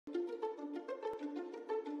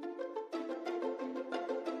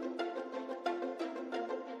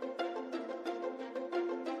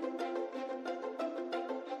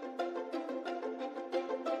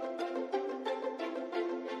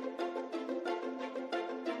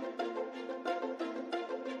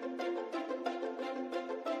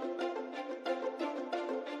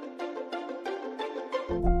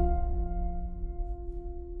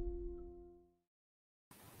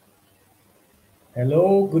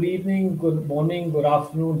Hello, good evening, good morning, good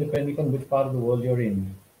afternoon, depending on which part of the world you're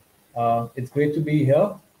in. It's great to be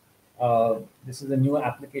here. This is a new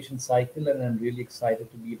application cycle, and I'm really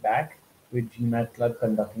excited to be back with GMAT Club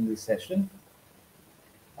conducting this session.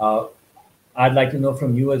 Uh, I'd like to know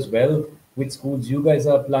from you as well which schools you guys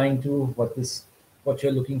are applying to, what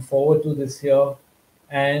you're looking forward to this year,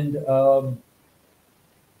 and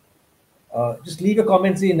just leave your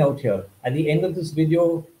comments in out here. At the end of this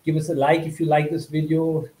video, give us a like if you like this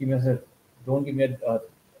video. Don't give me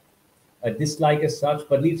a dislike as such,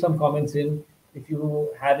 but leave some comments in. If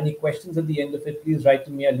you have any questions at the end of it, please write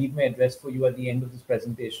to me. I'll leave my address for you at the end of this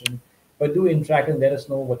presentation. But do interact and let us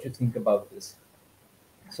know what you think about this.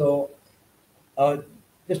 So uh,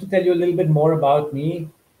 just to tell you a little bit more about me,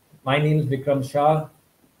 my name is Vikram Shah.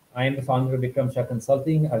 I am the founder of Vikram Shah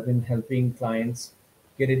Consulting. I've been helping clients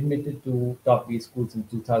get admitted to top B schools in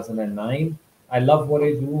 2009. I love what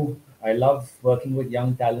I do. I love working with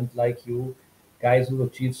young talent like you, guys who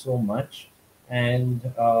achieve so much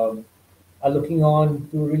and are looking on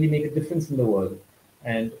to really make a difference in the world.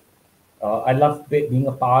 And I love being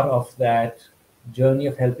a part of that journey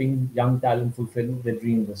of helping young talent fulfill their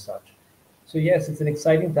dreams as such. So yes, it's an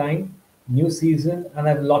exciting time, new season, and I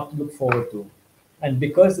have a lot to look forward to. And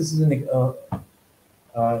because this is an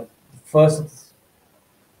first,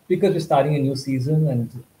 because we're starting a new season,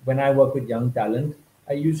 and when I work with young talent,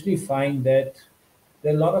 I usually find that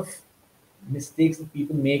there are a lot of mistakes that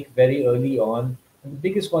people make very early on. And the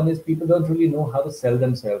biggest one is people don't really know how to sell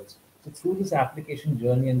themselves. So through this application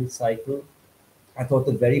journey and this cycle, I thought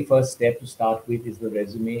the very first step to start with is the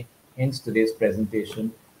resume, hence today's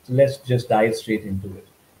presentation. So let's just dive straight into it.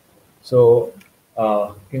 So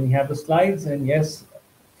can we have the slides? And yes,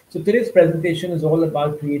 so today's presentation is all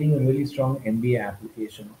about creating a really strong MBA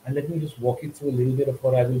application. And let me just walk you through a little bit of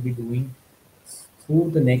what I will be doing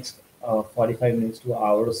through the next 45 minutes to an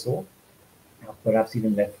hour or so, perhaps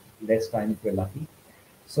even less time if we're lucky.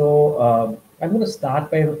 So I'm going to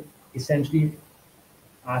start by essentially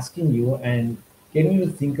asking you and getting you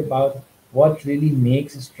to think about what really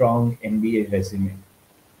makes a strong MBA resume.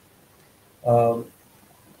 Um,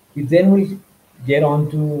 we then will get on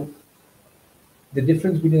to the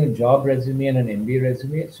difference between a job resume and an MBA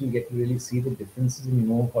resume, so you get to really see the differences and you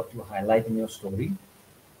know what to highlight in your story.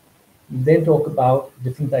 We then talk about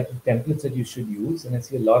different types of templates that you should use, and I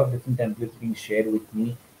see a lot of different templates being shared with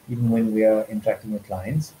me even when we are interacting with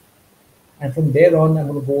clients. And from there on, I'm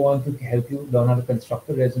going to go on to help you learn how to construct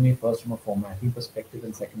a resume, first from a formatting perspective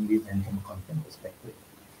and secondly then from a content perspective.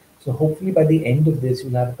 So hopefully by the end of this,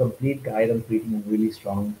 you'll have a complete guide on creating a really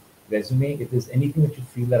strong resume. If there's anything that you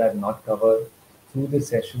feel that I've not covered through this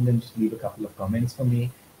session, then just leave a couple of comments for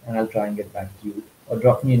me and I'll try and get back to you, or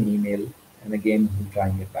drop me an email and again, we'll try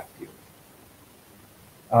and get back to you.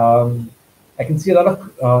 I can see a lot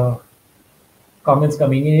of comments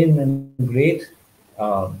coming in, and great.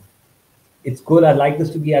 Um, it's good. I'd like this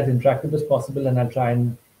to be as interactive as possible, and I'll try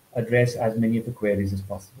and address as many of the queries as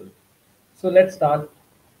possible. So let's start.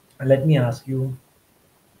 Let me ask you,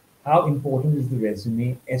 how important is the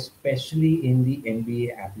resume, especially in the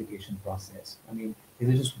MBA application process? I mean, is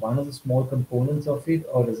it just one of the small components of it,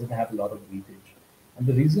 or does it have a lot of weightage? And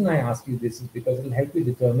the reason I ask you this is because it'll help you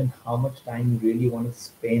determine how much time you really want to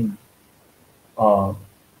spend uh,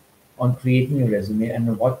 on creating a resume and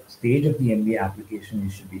at what stage of the MBA application you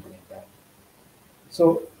should be doing that.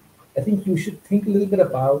 So I think you should think a little bit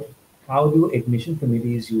about how do admission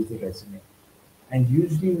committees use the resume. And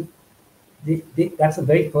usually that's the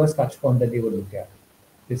very first touch point that they will look at.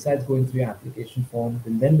 Besides going through your application form,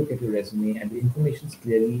 and then look at your resume and the information is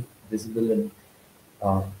clearly visible and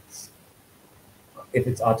uh, if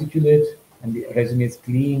it's articulate and the resume is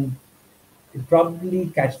clean, it probably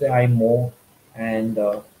catch their eye more and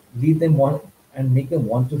lead them want and make them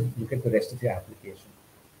want to look at the rest of your application.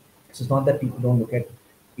 So it's not that people don't look at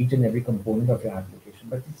each and every component of your application,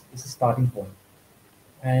 but it's a starting point.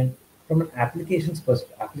 And from an applicant's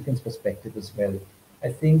perspective as well,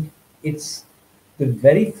 I think it's the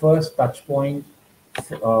very first touch point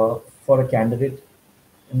for a candidate,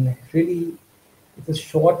 and really, it's a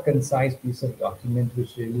short, concise piece of document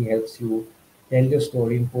which really helps you tell your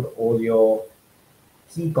story and put all your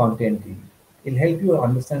key content in. It'll help you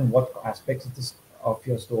understand what aspects of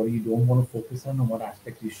your story you don't want to focus on and what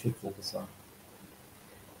aspects you should focus on.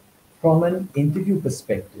 From an interview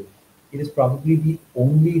perspective, it is probably the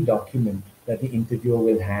only document that the interviewer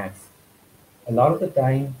will have. A lot of the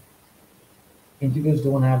time, interviewers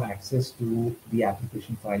don't have access to the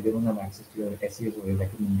application file. They don't have access to your essays or your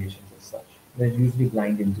recommendations as such. They're usually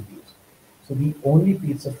blind interviews. So the only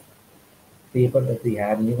piece of paper that they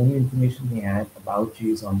have and the only information they have about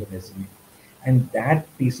you is on the resume. And that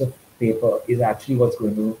piece of paper is actually what's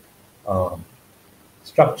going to um,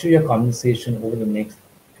 structure your conversation over the next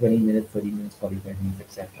 20 minutes, 30 minutes, 45 minutes,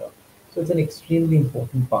 etc. So it's an extremely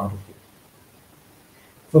important part of it.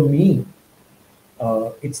 For me,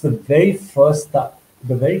 it's the very first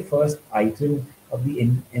item of the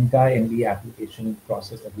entire MBA application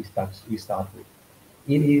process that we start with.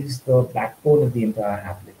 It is the backbone of the entire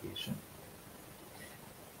application.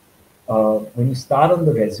 When you start on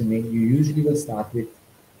the resume, you usually will start with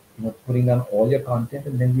putting down all your content,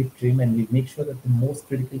 and then we trim and we make sure that the most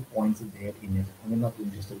critical points are there in it. And we're not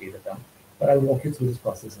doing just a data dump, but I'll walk you through this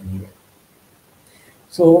process anyway.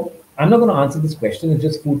 So I'm not going to answer this question. It's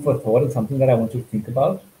just food for thought and something that I want you to think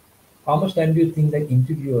about. How much time do you think that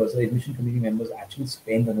interviewers or admission committee members actually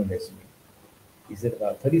spend on a resume? Is it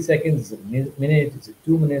about 30 seconds? Is it a minute? Is it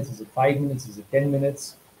 2 minutes? Is it 5 minutes? Is it 10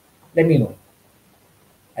 minutes? Let me know.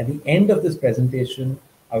 At the end of this presentation,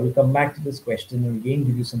 I will come back to this question and again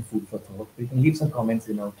give you some food for thought. You can leave some comments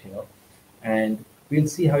in out here and we'll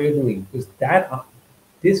see how you're doing, because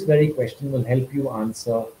this very question will help you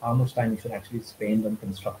answer how much time you should actually spend on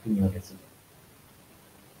constructing your resume.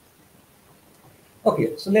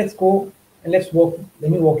 Okay, so let's go and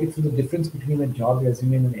let me walk you through the difference between a job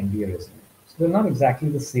resume and an MBA resume. So they're not exactly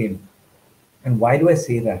the same. And why do I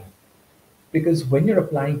say that? Because when you're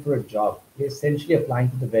applying for a job, you're essentially applying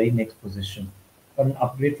for the very next position or an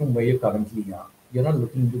upgrade from where you currently are. You're not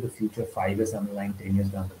looking into the future 5 years down the line, 10 years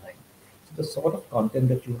down the line. So the sort of content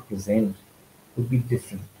that you present would be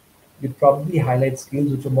different. You'd probably highlight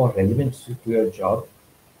skills which are more relevant to your job.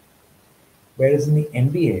 Whereas in the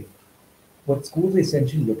MBA, what schools are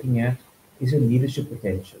essentially looking at is your leadership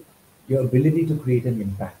potential, your ability to create an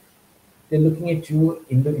impact. They're looking at you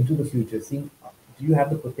into the future, seeing do you have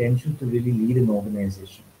the potential to really lead an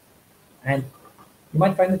organization. And you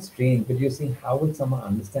might find it strange, but you're saying, how would someone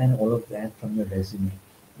understand all of that from your resume?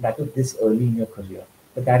 That was this early in your career.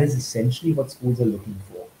 But that is essentially what schools are looking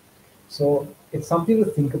for. So it's something to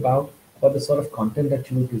think about the sort of content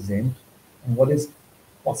that you will present and what is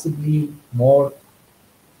possibly more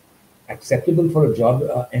acceptable for a job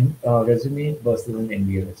resume versus an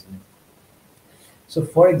MBA resume. So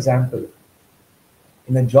for example,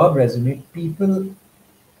 in a job resume, people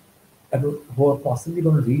who are possibly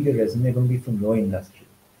going to read your resume are going to be from your industry.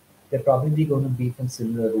 They're probably going to be from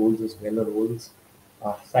similar roles as well, or roles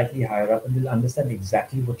slightly higher up, and they'll understand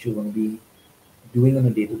exactly what you're going to be doing on a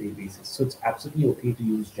day-to-day basis. So it's absolutely okay to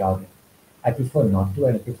use jargon. I prefer not to,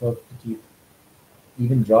 and I prefer to keep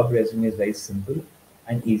even job resumes very simple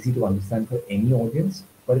and easy to understand for any audience,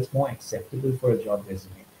 but it's more acceptable for a job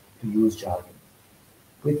resume to use jargon.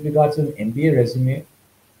 With regards to an MBA resume,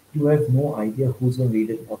 you have no idea who's going to read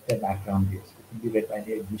it, what their background is. It could be read by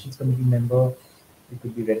the admissions committee member. It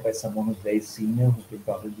could be read by someone who's very senior, who's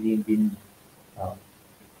probably been uh,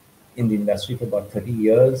 in the industry for about 30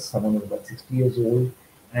 years, someone who's about 60 years old,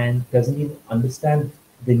 and doesn't even understand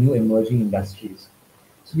the new emerging industries.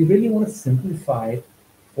 So you really want to simplify it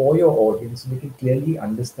for your audience so they can clearly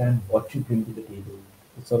understand what you bring to the table,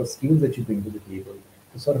 the sort of skills that you bring to the table,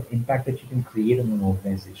 the sort of impact that you can create on an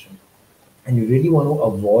organization. And you really want to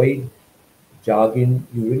avoid jargon.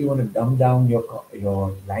 You really want to dumb down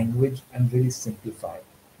your language and really simplify it.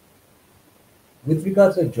 With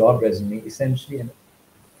regards to a job resume, essentially, and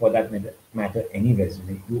for that matter, any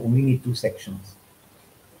resume, you only need two sections.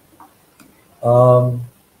 Um,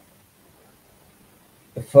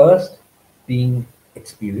 the first being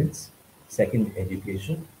experience, second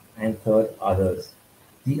education, and third others.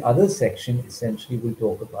 The other section essentially will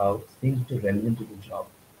talk about things which are relevant to the job.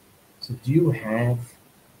 So do you have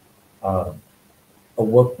uh, a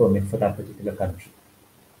work permit for that particular country?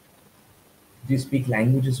 Do you speak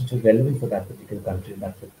languages which are relevant for that particular country,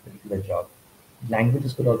 that particular job?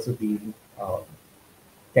 Languages could also be uh,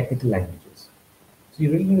 technical languages. So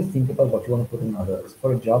you really need to think about what you want to put in others.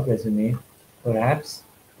 For a job resume, perhaps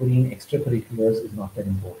putting in extracurriculars is not that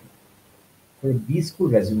important. For a B school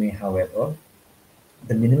resume, however,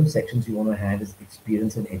 the minimum sections you want to have is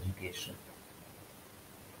experience and education.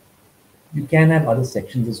 You can have other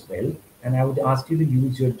sections as well, and I would ask you to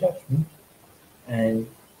use your judgment and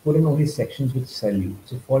put in only sections which sell you.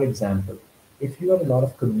 So, for example, if you have a lot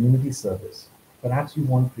of community service, perhaps you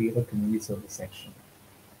want to create a community service section.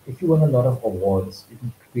 If you want a lot of awards, you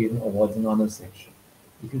can create an awards and honors section.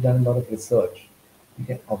 If you've done a lot of research, you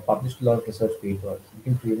can or published a lot of research papers, you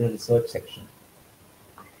can create a research section.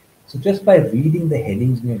 So just by reading the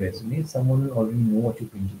headings in your resume, someone will already know what you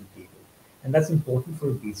bring to the table. And that's important for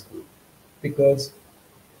a B school because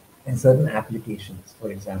in certain applications,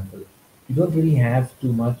 for example, You don't really have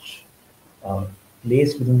too much uh,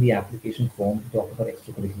 place within the application form to talk about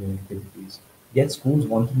extracurricular activities. Yet schools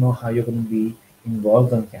want to know how you're going to be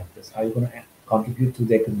involved on campus, how you're going to contribute to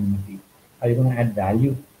their community, how you're going to add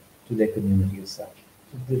value to their community as such.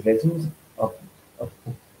 So the resume is a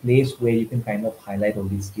place where you can kind of highlight all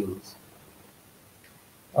these skills.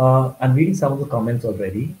 I'm reading some of the comments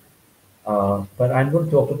already, but I'm going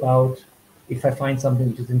to talk about if I find something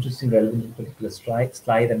which is interesting, relevant to a particular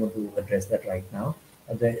slide, I'm going to address that right now.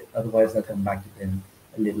 Otherwise, I'll come back to them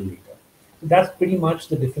a little later. So that's pretty much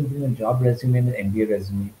the difference between a job resume and an MBA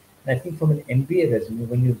resume. And I think from an MBA resume,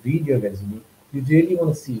 when you read your resume, you really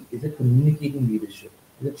want to see, is it communicating leadership?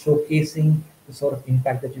 Is it showcasing the sort of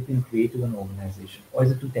impact that you can create to an organization? Or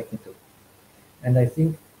is it too technical? And I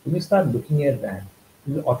think when you start looking at that,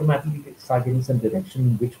 you will automatically start getting some direction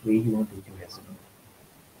in which way you want to take your resume.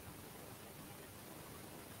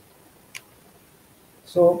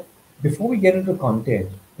 So before we get into content,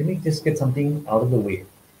 let me just get something out of the way,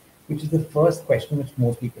 which is the first question which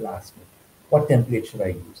most people ask me. What template should I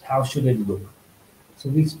use? How should it look?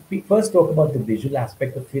 So first talk about the visual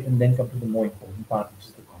aspect of it and then come to the more important part, which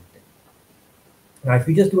is the content. Now, if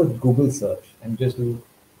you just do a Google search and just do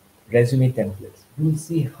resume templates, you will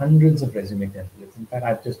see hundreds of resume templates. In fact,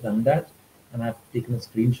 I've just done that and I've taken a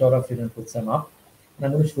screenshot of it and put some up. And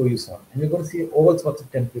I'm going to show you some. And you're going to see all sorts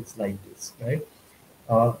of templates like this, right?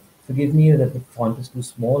 Forgive me that the font is too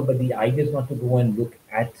small, but the idea is not to go and look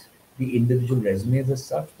at the individual resumes as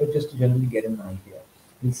such, but just to generally get an idea.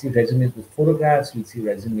 You'll see resumes with photographs, you'll see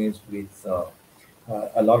resumes with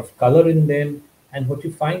a lot of color in them, and what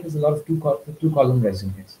you find is a lot of two-column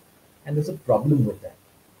resumes. And there's a problem with that.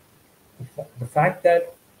 The fact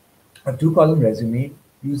that a two-column resume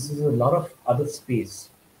uses a lot of other space.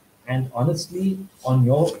 And honestly, on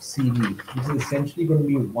your CV, this is essentially going to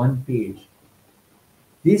be one page.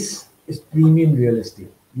 This is premium real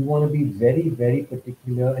estate. You want to be very, very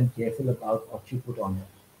particular and careful about what you put on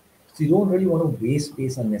it. So you don't really want to waste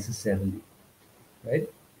space unnecessarily, right?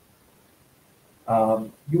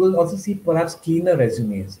 You will also see perhaps cleaner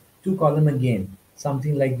resumes, two-column again,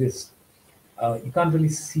 something like this. You can't really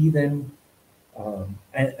see them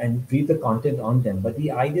and read the content on them. But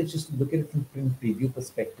the idea is just to look at it from print preview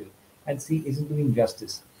perspective and see, is it doing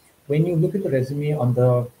justice? When you look at the resume on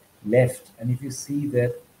the left, and if you see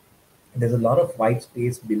that there's a lot of white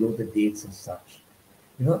space below the dates and such,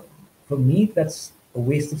 for me, that's a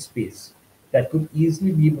waste of space. That could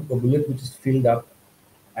easily be a bullet which is filled up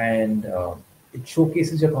and it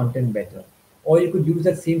showcases your content better. Or you could use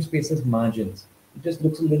that same space as margins. It just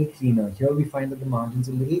looks a little cleaner. Here we find that the margins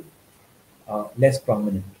are a little less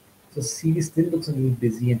prominent. So CV still looks a little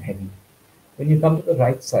busy and heavy. When you come to the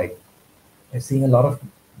right side, you're seeing a lot of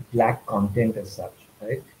black content as such,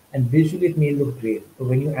 right? And visually it may look great, but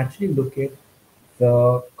when you actually look at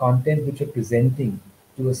the content which you're presenting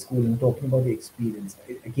to a school and talking about the experience,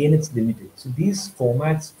 again, it's limited. So these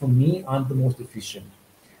formats for me aren't the most efficient.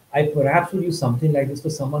 I perhaps will use something like this for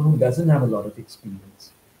someone who doesn't have a lot of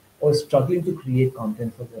experience or is struggling to create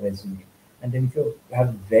content for their resume. And then if you have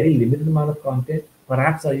a very limited amount of content,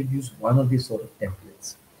 perhaps I would use one of these sort of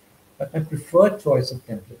templates. But my preferred choice of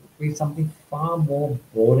template would be something far more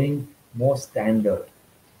boring, more standard,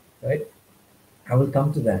 right? I will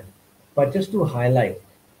come to that. But just to highlight,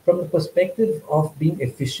 from the perspective of being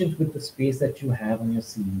efficient with the space that you have on your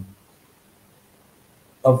CV,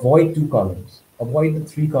 avoid two columns, avoid the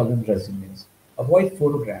three-column resumes, avoid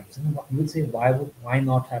photographs. And you would say, why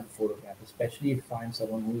not have a photograph, especially if I'm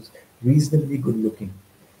someone who's reasonably good looking?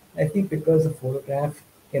 I think because a photograph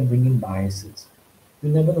can bring in biases. You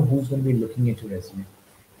never know who's going to be looking at your resume.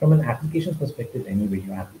 From an application perspective, anyway,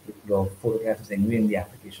 your photograph is anyway in the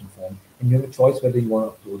application form, and you have a choice whether you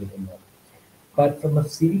want to upload it or not. But from a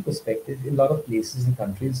CV perspective, in a lot of places and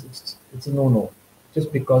countries, it's a no-no,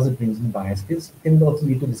 just because it brings in biases. It can also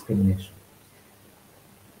lead to discrimination.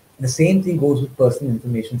 The same thing goes with personal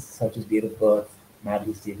information such as date of birth,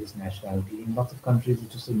 marital status, nationality. In lots of countries,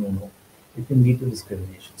 it's just a no-no. It can lead to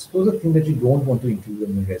discrimination. So those are things that you don't want to include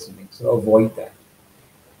in your resume. So avoid that.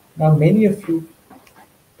 Now, many of you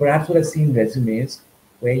perhaps would have seen resumes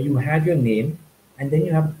where you have your name and then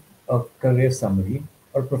you have a career summary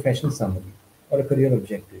or a professional summary or a career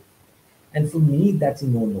objective. And for me, that's a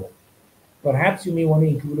no-no. Perhaps you may want to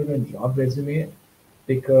include it in a job resume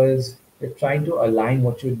because you're trying to align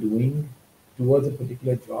what you're doing towards a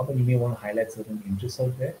particular job and you may want to highlight certain interests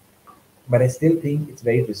out there. But I still think it's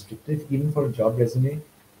very restrictive, even for a job resume,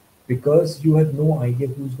 because you have no idea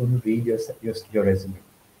who's going to read your resume.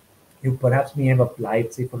 You perhaps may have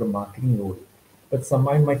applied, say, for a marketing role, but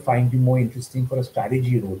someone might find you more interesting for a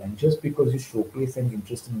strategy role. And just because you showcase an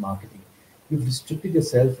interest in marketing you've restricted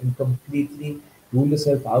yourself and completely ruled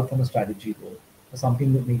yourself out from a strategy role or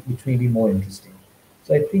something which may be more interesting.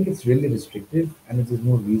 So I think it's really restrictive, and if there's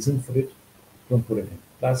no reason for it, don't put it in.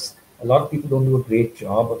 Plus, a lot of people don't do a great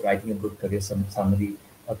job of writing a good career summary,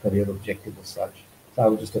 a career objective as such. So I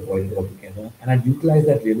would just avoid it altogether. And I'd utilize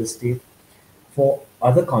that real estate for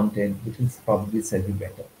other content which will probably sell you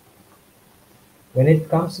better. When it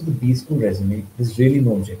comes to the B school resume, there's really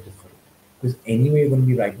no objective for it. Because anyway, you're going to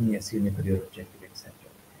be writing essay on your career objective, etc.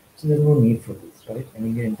 So there's no need for this, right? I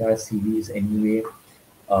mean, your entire CV is anyway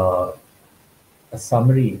uh, a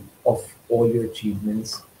summary of all your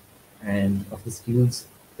achievements and of the skills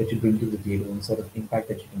that you bring to the table and sort of impact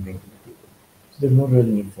that you can bring to the table. So there's no real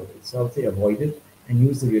need for this. So I would say avoid it and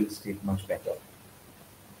use the real estate much better.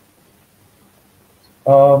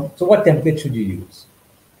 So what template should you use?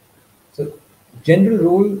 So general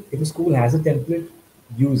rule, if a school has a template,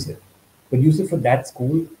 use it. But use it for that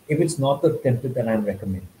school if it's not the template that I'm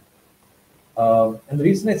recommending. And the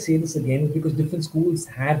reason I say this again is because different schools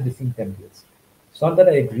have different templates. It's not that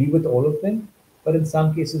I agree with all of them, but in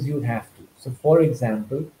some cases you would have to. So for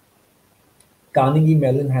example, Carnegie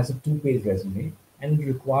Mellon has a two-page resume and it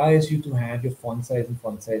requires you to have your font size and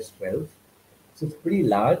font size 12. So it's pretty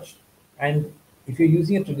large. And if you're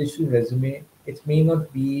using a traditional resume, it may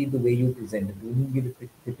not be the way you present it. It wouldn't be the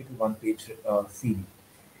typical one-page CV.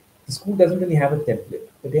 The school doesn't really have a template,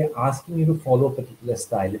 but they're asking you to follow a particular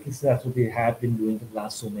style. At least that's what they have been doing for the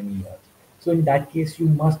last so many years. So in that case, you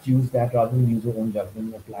must use that rather than use your own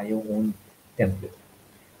judgment and apply your own template.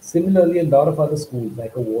 Similarly, a lot of other schools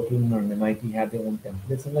like a Wharton or an MIT have their own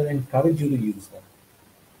templates, and I encourage you to use them.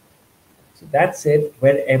 So that said,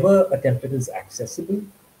 wherever a template is accessible,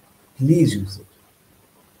 please use it.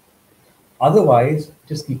 Otherwise,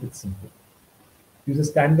 just keep it simple. Use a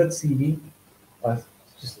standard CV or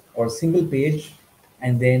or single page,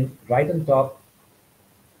 and then right on top,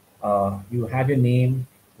 you have your name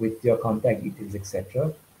with your contact details,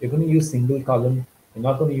 etc. You're going to use single column. You're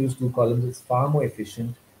not going to use two columns. It's far more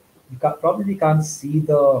efficient. You probably can't see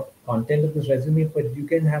the content of this resume, but you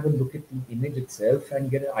can have a look at the image itself and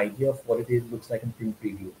get an idea of what it is, looks like in print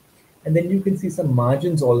preview. And then you can see some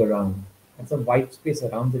margins all around and some white space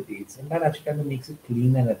around the dates, and that actually kind of makes it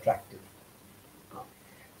clean and attractive.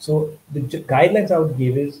 So the guidelines I would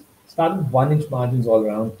give is start with 1 inch margins all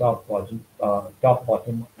around, top,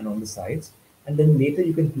 bottom, and on the sides. And then later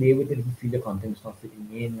you can play with it if you feel your content is not fitting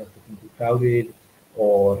in, or looking too crowded,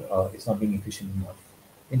 or it's not being efficient enough.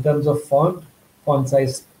 In terms of font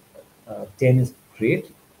size 10 is great.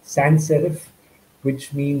 Sans serif,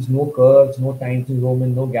 which means no curves, no Times New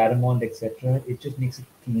Roman, no Garamond, etc. It just makes it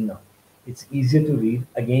cleaner. It's easier to read.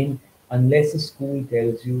 Again, unless the school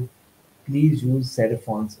tells you, please use serif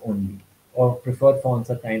fonts only, or preferred fonts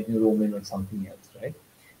are Times New Roman or something else, right?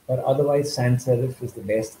 But otherwise, sans serif is the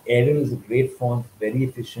best. Arial is a great font, very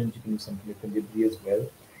efficient. You can use something like Calibri as well.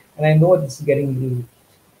 And I know this is getting a little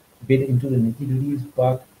bit into the nitty-gritties,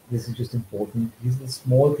 but this is just important. These are the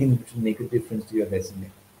small things which will make a difference to your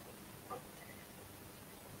resume.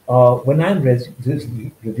 When I'm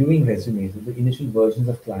reviewing resumes, the initial versions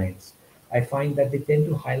of clients, I find that they tend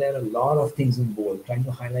to highlight a lot of things in bold, trying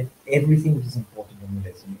to highlight everything which is important on the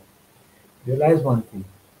resume. Realize one thing.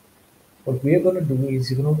 What we're going to do is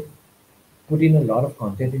you're going to put in a lot of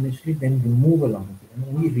content initially, then remove a lot of it, and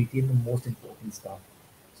only retain the most important stuff.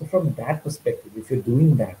 So from that perspective, if you're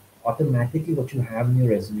doing that, automatically what you have in your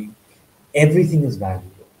resume, everything is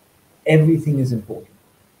valuable. Everything is important.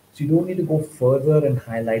 So you don't need to go further and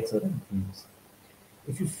highlight certain things.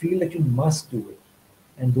 If you feel that you must do it,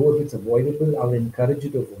 and though if it's avoidable, I'll encourage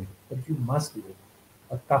you to avoid it. But if you must do it,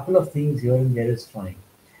 a couple of things here and there is fine.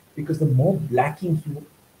 Because the more blacking you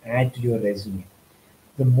add to your resume,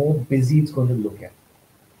 the more busy it's going to look at.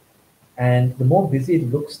 And the more busy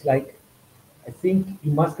it looks like, I think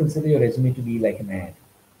you must consider your resume to be like an ad.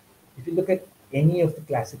 If you look at any of the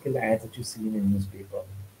classical ads that you see in a newspaper,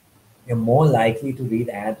 you're more likely to read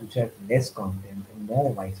ads which have less content and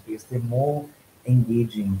more white space. They're more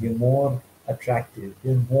engaging, they're more attractive,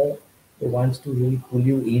 they're more the ones to really pull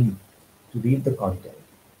you in to read the content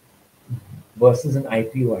versus an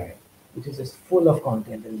IPO ad, which is just full of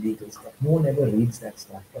content and legal stuff. No one ever reads that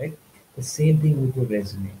stuff, right? The same thing with your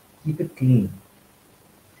resume. Keep it clean.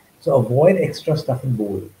 So avoid extra stuff in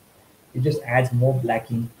bold. It just adds more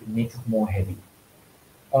blacking, it makes it more heavy.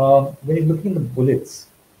 When you're looking at the bullets,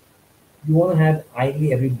 you want to have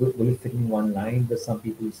ideally every bullet fit in one line, but some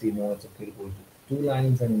people say no, it's okay to go into two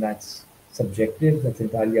lines, and that's subjective. That's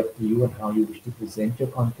entirely up to you and how you wish to present your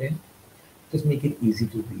content. Just make it easy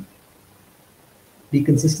to read. Be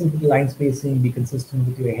consistent with the line spacing, be consistent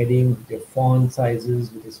with your heading, with your font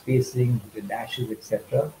sizes, with your spacing, with your dashes,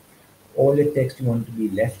 etc. All your text you want to be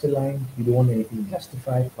left aligned. You don't want anything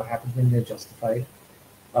justified. What happens when they're justified?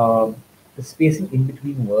 The spacing in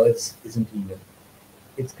between words isn't even.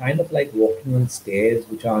 It's kind of like walking on stairs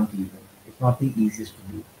which aren't even. It's not the easiest to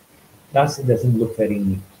do. Plus, it doesn't look very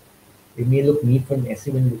neat. It may look neat from an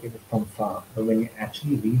essay when you look at it from far, but when you're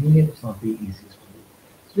actually reading it, it's not the easiest to do.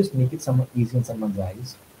 So just make it somewhat easy in someone's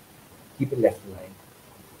eyes. Keep it left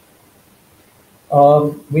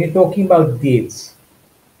aligned. When you're talking about dates,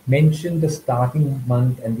 mention the starting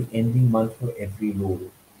month and the ending month for every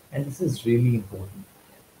role. And this is really important.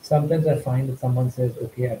 Sometimes I find that someone says,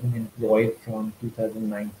 okay, I've been employed from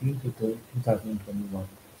 2019 to 2021.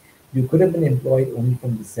 You could have been employed only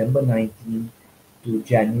from December 19 to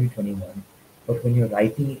January 21. But when you're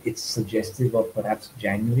writing, it's suggestive of perhaps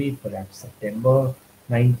January, perhaps September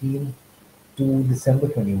 19 to December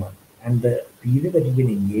 21. And the period that you've been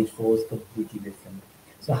engaged for is completely different.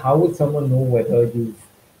 So how would someone know whether you've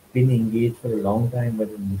been engaged for a long time,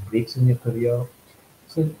 whether you breaks in your career?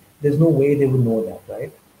 So there's no way they would know that,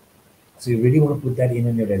 right? So you really want to put that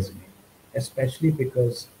in your resume, especially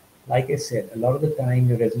because, like I said, a lot of the time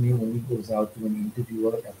your resume only goes out to an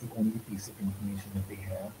interviewer. That's the only piece of information that they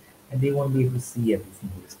have, and they want to be able to see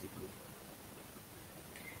everything holistically.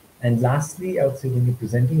 And lastly, I would say when you're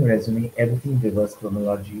presenting your resume, everything reverse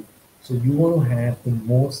chronology. So you want to have the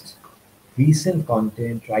most recent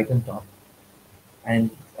content right on top,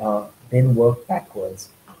 and then work backwards.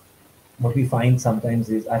 What we find sometimes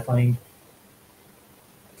is I find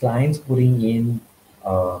clients putting in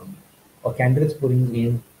or candidates putting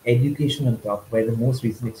in education on top, where the most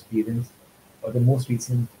recent experience or the most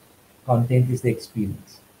recent content is the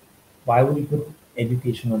experience. Why would you put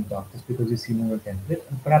education on top? Just because you've seen it on a template?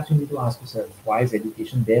 And perhaps you need to ask yourself, why is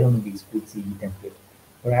education there on the B School CV template?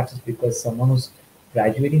 Perhaps it's because someone who's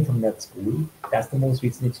graduating from that school, that's the most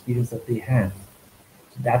recent experience that they have.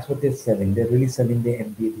 So that's what they're selling. They're really selling their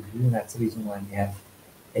MBA degree, and that's the reason why they have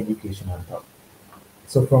education on top.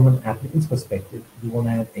 So from an applicant's perspective, you want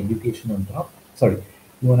to have education on top. Sorry,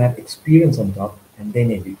 you want to have experience on top and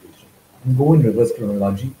then education. And go in reverse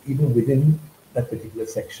chronology even within that particular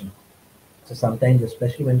section. So sometimes,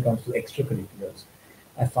 especially when it comes to extracurriculars,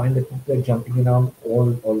 I find that people are jumping around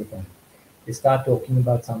all the time. They start talking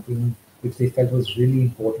about something which they felt was really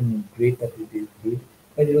important and great that they did,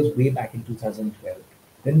 but it was way back in 2012.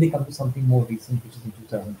 Then they come to something more recent, which is in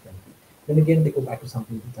 2020. Then again, they go back to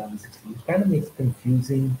something in 2016. It kind of makes it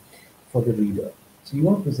confusing for the reader. So you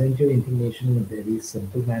want to present your information in a very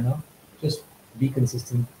simple manner. Just be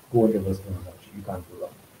consistent, go in reverse chronology. You can't go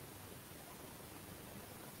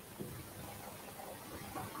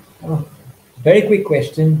wrong. Very quick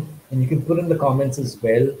question, and you can put in the comments as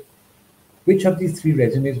well. Which of these three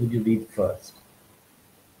resumes would you read first?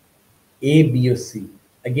 A, B, or C?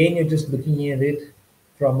 Again, you're just looking at it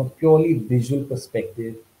from a purely visual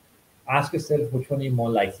perspective. Ask yourself which one you're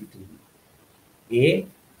more likely to read. A,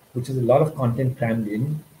 which is a lot of content crammed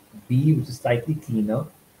in. B, which is slightly cleaner,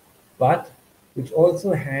 but which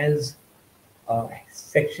also has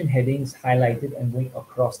section headings highlighted and going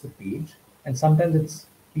across the page. And sometimes it's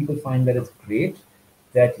people find that it's great,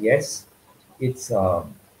 that yes, it's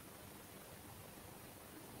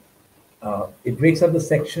it breaks up the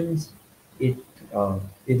sections. It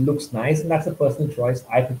it looks nice, and that's a personal choice.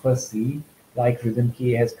 I prefer C, like Rhythm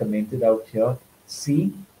K has commented out here.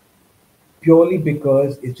 C, purely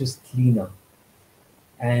because it's just cleaner.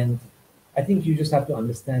 And I think you just have to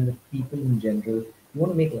understand that people in general, you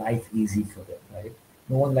want to make life easy for them, right?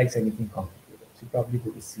 No one likes anything complicated. So you probably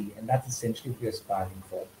go to C, and that's essentially what you're aspiring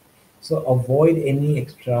for. So avoid any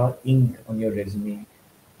extra ink on your resume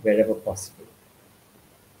wherever possible.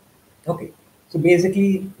 Okay, so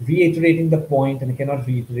basically reiterating the point, and I cannot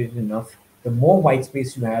reiterate it enough, the more white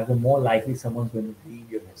space you have, the more likely someone's going to read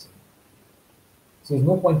your resume. So there's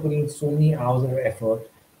no point putting in so many hours of effort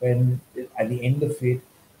when at the end of it,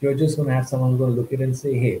 you're just going to have someone who's going to look at it and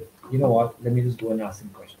say, hey, you know what, let me just go and ask some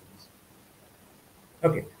questions.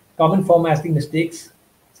 Okay, common formatting mistakes.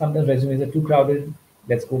 Sometimes resumes are too crowded.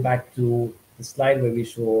 Let's go back to the slide where we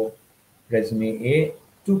show resume A.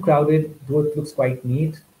 Too crowded, though it looks quite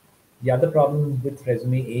neat. The other problem with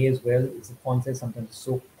resume A as well is the font size sometimes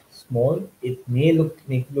so small. It may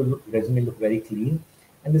make the resume look very clean.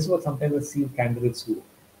 And this is what sometimes I see candidates do,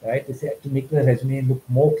 right? They say to make the resume look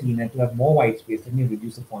more clean and to have more white space, let me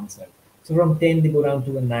reduce the font size. So from 10, they go down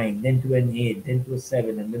to a 9, then to an 8, then to a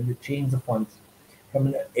 7, and then they change the font from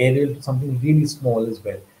an Arial to something really small as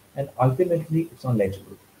well. And ultimately, it's not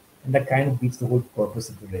legible. And that kind of beats the whole purpose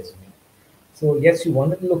of the resume. So yes, you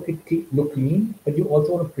want it to look clean, but you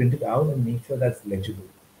also want to print it out and make sure that's legible.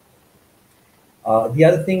 The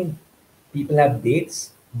other thing, people have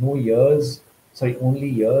dates, no years, sorry, only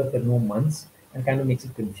years, but no months, and kind of makes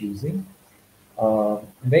it confusing.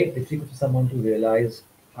 Very difficult for someone to realize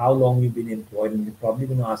how long you've been employed, and they're probably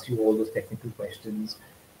going to ask you all those technical questions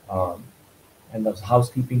um, and those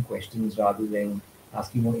housekeeping questions rather than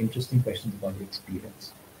asking more interesting questions about your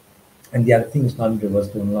experience. And the other thing is not in reverse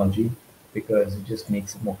terminology because it just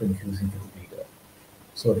makes it more confusing for the reader.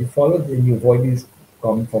 So if you follow and you avoid these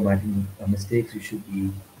common formatting mistakes, you should be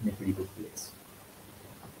in a pretty good place.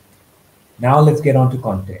 Now let's get on to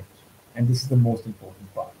content. And this is the most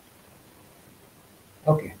important part.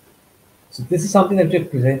 Okay, so this is something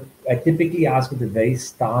that I typically ask at the very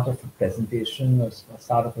start of a presentation or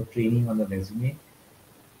start of a training on a resume.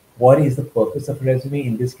 What is the purpose of a resume?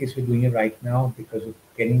 In this case, we're doing it right now because we're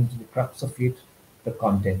getting into the crux of it, the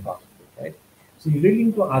content part of it, right? So you really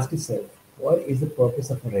need to ask yourself, what is the purpose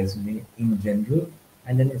of a resume in general,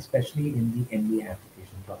 and then especially in the MBA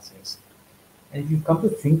application process? And if you come to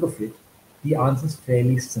think of it, the answer is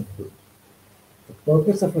fairly simple. The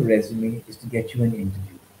purpose of a resume is to get you an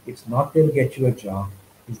interview. It's not there to get you a job.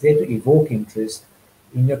 It's there to evoke interest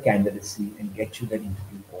in your candidacy and get you that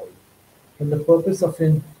interview call. From the purpose of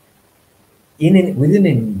within an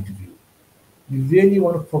interview, you really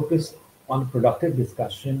want to focus on productive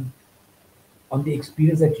discussion on the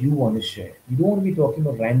experience that you want to share. You don't want to be talking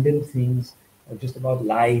about random things or just about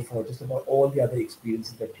life or just about all the other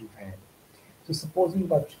experiences that you've had. So supposing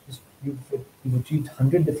that you've achieved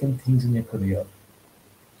 100 different things in your career.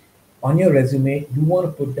 On your resume, you want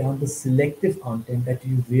to put down the selective content that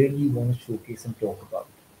you really want to showcase and talk about.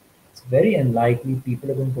 It's very unlikely people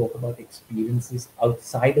are going to talk about experiences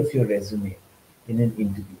outside of your resume in an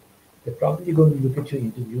interview. They're probably going to look at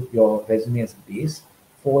your resume as a base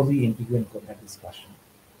for the interview and for that discussion.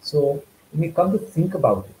 So when you come to think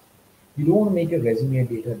about it, you don't want to make your resume a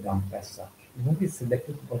data dump as such. You want to be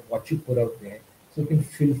selective about what you put out there so you can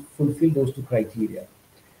fulfill those two criteria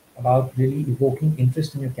about really evoking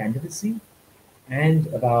interest in your candidacy and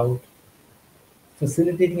about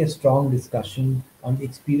facilitating a strong discussion on the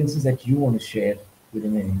experiences that you want to share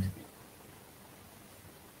within an interview.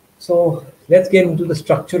 So let's get into the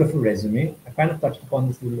structure of a resume. I kind of touched upon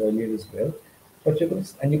this a little earlier as well, but you're going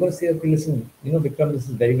to say, okay, listen, Vikram, this is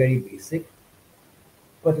very, very basic,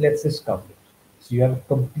 but let's just cover it. So you have a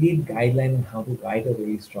complete guideline on how to write a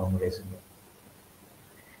really strong resume.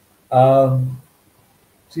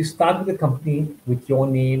 So you start with the company with your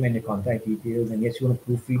name and your contact details, and yes, you want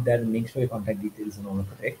to proofread that and make sure your contact details are all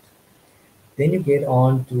correct. Then you get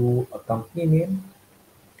on to a company name,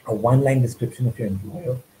 a one-line description of your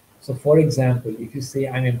employer. So for example, if you say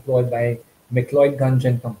I'm employed by McLeod Ganj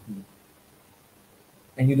and Company,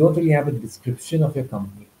 and you don't really have a description of your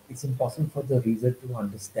company, it's impossible for the reader to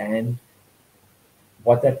understand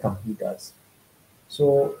what that company does.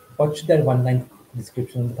 So what should that one-line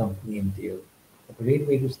description of the company entail? A great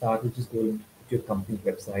way to start is just go to your company's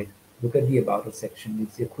website, look at the About Us section, you'll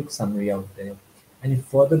see a quick summary out there, and you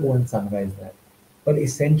further go and summarize that. But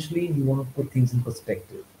essentially, you want to put things in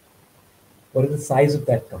perspective. What is the size of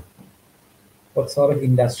that company? What sort of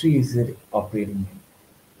industry is it operating in?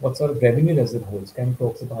 What sort of revenue does it hold? It kind of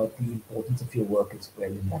talks about the importance of your work as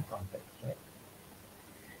well in that context, right?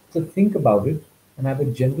 So think about it and have a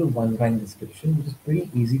general one-line description, which is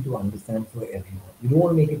pretty easy to understand for everyone. You don't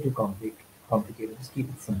want to make it too complicated. Just keep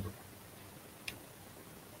it simple.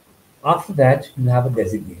 After that, you have a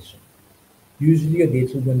designation. Usually your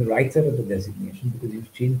dates will be on the right side of the designation because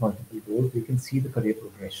you've changed multiple roles. You can see the career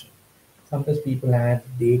progression. Sometimes people have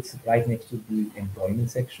dates right next to the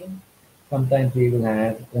employment section. Sometimes they will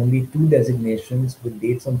have only two designations with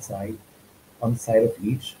dates on the side of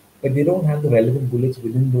each, but they don't have the relevant bullets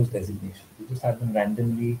within those designations. They just have them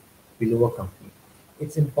randomly below a company.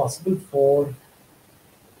 It's impossible for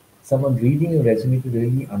someone reading your resume to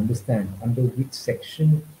really understand under which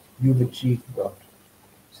section you've achieved what.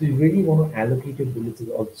 So you really want to allocate your bullets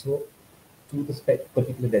also to the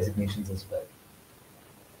particular designations as well.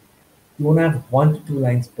 You want to have 1 to 2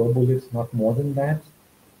 lines per bullet, not more than that.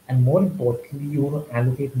 And more importantly, you want to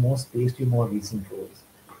allocate more space to your more recent roles.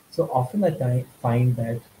 So often I find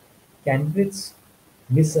that candidates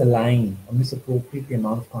misalign or misappropriate the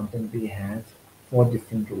amount of content they have for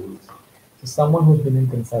different roles. So someone who's been in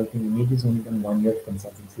consulting, maybe has only done 1 year of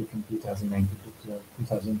consulting, say from 2019 to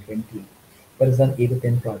 2020, but has done 8 or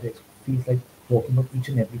 10 projects, feels like talking about each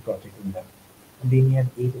and every project in that. And they may have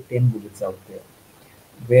 8 or 10 bullets out there.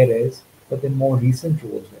 Whereas for the more recent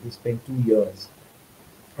roles where they spent 2 years,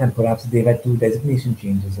 and perhaps they've had two designation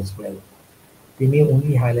changes as well, they may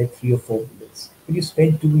only highlight 3 or 4 bullets. bullets, but you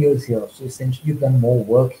spent 2 years here, so essentially you've done more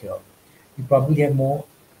work here. You probably have more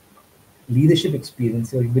leadership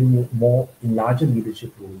experience, or you've been more in larger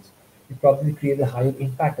leadership roles. You probably created a higher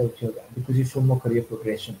impact out here because you've shown more career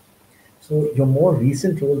progression. So your more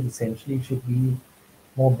recent roles essentially should be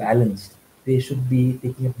more balanced. They should be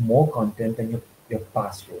taking up more content than your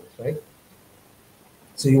past roles, right?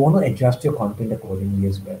 So you want to adjust your content accordingly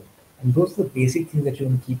as well. And those are the basic things that you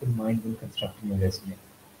want to keep in mind when constructing your resume.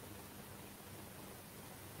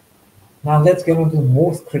 Now let's get on to the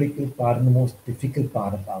most critical part and the most difficult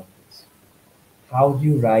part about this. How do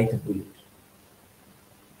you write a bullet?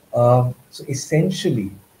 So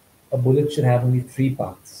essentially, a bullet should have only three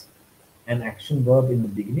parts: an action verb in the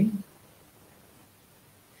beginning,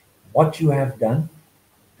 what you have done,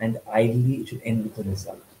 and ideally it should end with a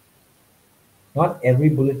result. Not every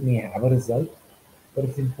bullet may have a result, but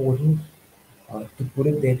it's important to put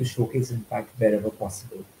it there to showcase impact wherever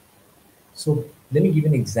possible. So let me give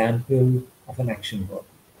an example of an action verb.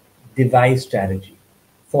 Devise strategy,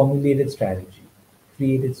 formulated strategy,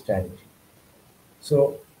 created strategy.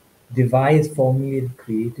 So devise, formulated,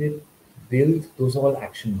 created, build, those are all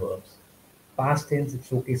action verbs. Past tense, it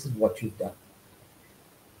showcases what you've done.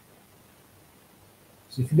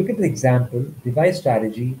 So if you look at the example, devise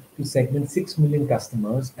strategy to segment 6 million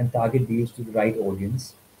customers and target deals to the right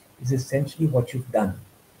audience is essentially what you've done.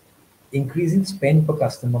 Increasing spend per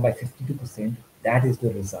customer by 52%, that is the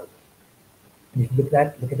result. And if you look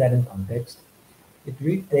at that in context, it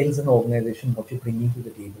really tells an organization what you're bringing to the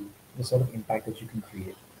table, the sort of impact that you can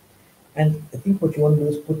create. And I think what you want to do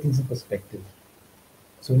is put things in perspective.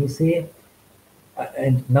 So when you say,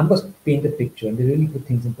 and numbers paint a picture and they really put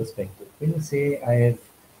things in perspective. When you say, I have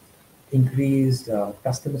increased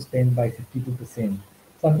customer spend by 52%,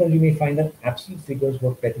 sometimes you may find that absolute figures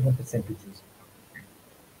work better than percentages.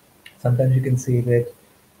 Sometimes you can say that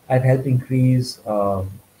I've helped increase a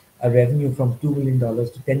revenue from $2 million to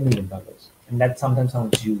 $10 million, and that sometimes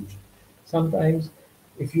sounds huge. Sometimes,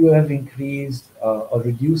 if you have increased or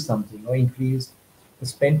reduced something, or increased the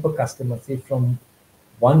spend per customer, say from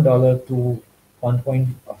 $1 to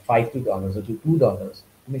 $1.52 or to $2,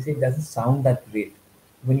 you may say it doesn't sound that great.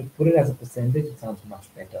 When you put it as a percentage, it sounds much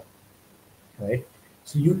better, right?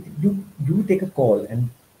 So you take a call and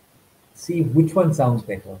see which one sounds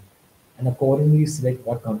better, and accordingly select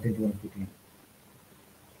what content you want to put in.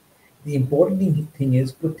 The important thing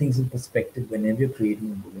is put things in perspective whenever you're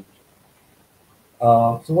creating a bullet.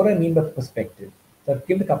 So what I mean by perspective, so I've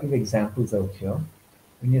given a couple of examples out here.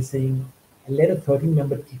 When you're saying, I led a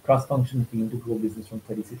 13-member cross-functional team to grow business from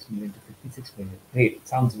 36 million to 56 million. Great, it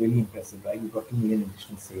sounds really impressive, right? You've got 2 million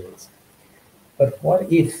additional sales. But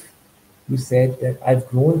what if you said that I've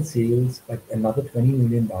grown sales by another $20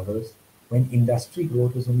 million when industry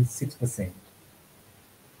growth was only 6%?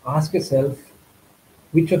 Ask yourself,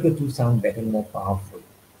 which of the two sound better and more powerful?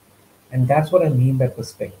 And that's what I mean by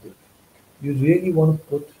perspective. You really want to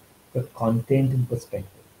put the content in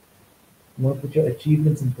perspective. You want to put your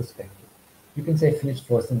achievements in perspective. You can say finished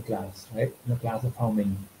first in class, right? In a class of how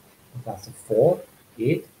many? A class of 4,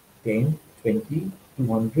 8, 10, 20,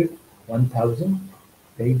 200, 1000.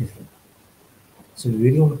 Very different. So you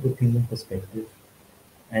really want to put things in perspective,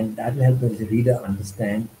 and that will help the reader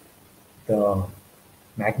understand the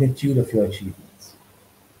magnitude of your achievements.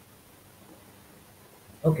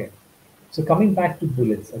 Okay, so coming back to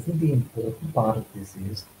bullets, I think the important part of this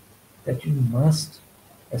is that you must,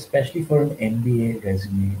 especially for an MBA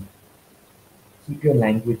resume, keep your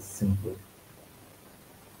language simple.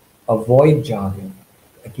 Avoid jargon.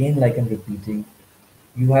 Again, like I'm repeating,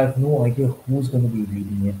 you have no idea who's going to be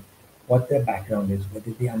reading it, what their background is,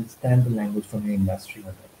 whether they understand the language from your industry or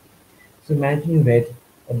not. So imagine you read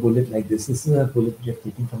a bullet like this. This is a bullet you have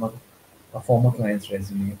taken from a former client's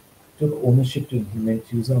resume. Took ownership to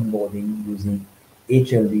implement user onboarding using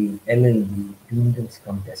HLD, LLD, unit and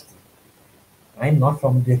Scrum testing. I'm not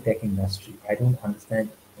from the tech industry. I don't understand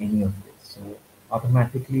any of this. So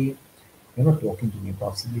automatically, you're not talking to me,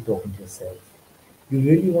 possibly talking to yourself. You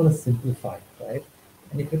really want to simplify, right?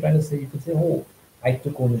 And if you're trying to say, you can say, oh, I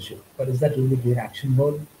took ownership. But is that really a great action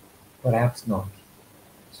word? Perhaps not.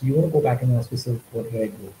 So you want to go back and ask yourself, what did I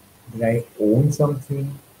do? Did I own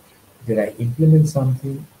something? Did I implement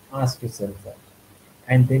something? Ask yourself that.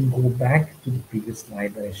 And then go back to the previous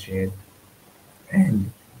slide that I shared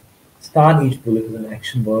and start each bullet with an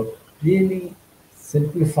action verb. Really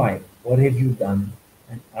simplify what have you done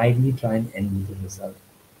and ideally try and end with a result.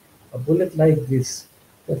 A bullet like this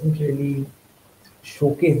doesn't really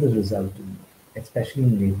showcase the result to me, especially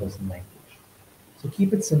in layperson language. So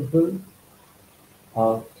keep it simple,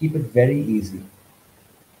 keep it very easy.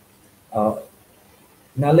 Uh,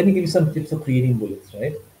 Now, let me give you some tips for creating bullets,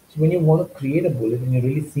 right? So when you want to create a bullet and you're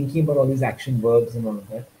really thinking about all these action verbs and all of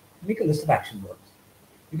that, make a list of action verbs.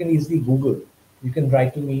 You can easily Google. You can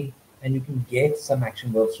write to me and you can get some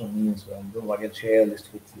action verbs from me as well. Don't worry, I'll share a list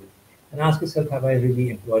with you. And ask yourself, have I really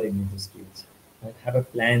employed any of these skills? Right? Have I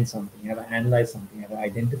planned something? Have I analyzed something? Have I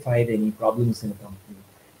identified any problems in a company?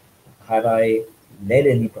 Have I led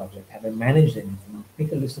any project? Have I managed anything?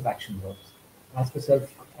 Make a list of action verbs. Ask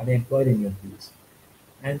yourself, have I employed any of these?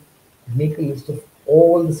 And make a list of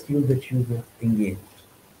all the skills that you have engaged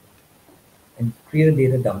and create a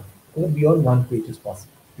data dump. Go beyond one page as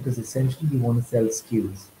possible because essentially you want to sell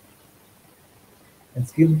skills and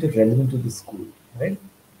skills which are relevant to the school, right?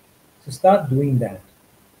 So start doing that.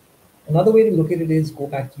 Another way to look at it is go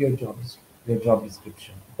back to your job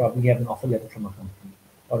description. You probably have an offer letter from a company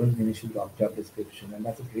or an initial job description, and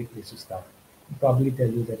that's a great place to start. You probably tell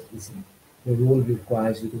you that listen, your role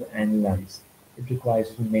requires you to analyze, it requires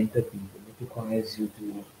you to mentor people, it requires you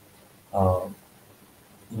to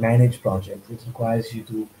manage projects, it requires you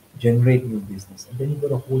to generate new business, and then you've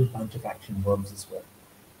got a whole bunch of action verbs as well.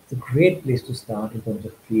 It's a great place to start in terms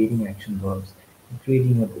of creating action verbs and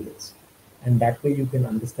creating your bullets. And that way you can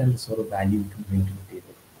understand the sort of value you can bring to the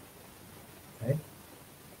table. Right?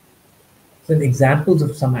 So examples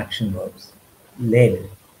of some action verbs. Led,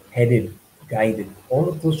 headed, guided, all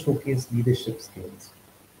of those showcase leadership skills.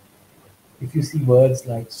 If you see words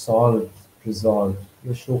like solved, resolved,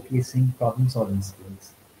 you're showcasing problem solving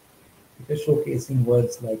skills. If you're showcasing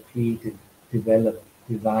words like created, developed,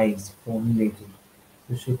 devised, formulated,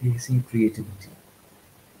 you're showcasing creativity.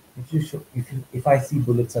 If I see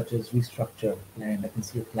bullets such as restructure, plan, I can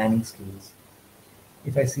see your planning skills.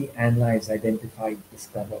 If I see analyze, identify,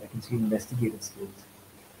 discover, I can see investigative skills.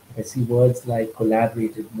 If I see words like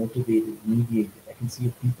collaborated, motivated, mediated, I can see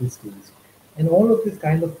your people skills. And all of this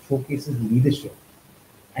kind of showcases leadership.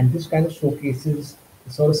 And this kind of showcases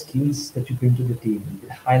the sort of skills that you bring to the table. It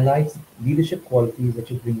highlights leadership qualities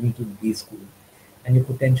that you're bringing to the day school and your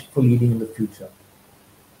potential for leading in the future.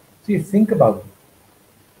 So you think about it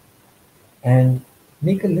and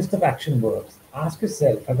make a list of action verbs. Ask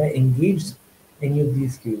yourself, have I engaged any of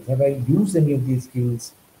these skills? Have I used any of these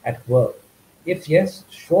skills at work? If yes,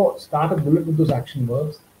 sure, start a bullet with those action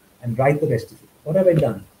verbs and write the rest of it. What have I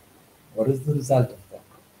done? What is the result of that?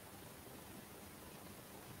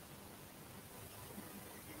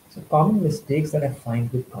 So common mistakes that I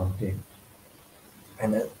find with content.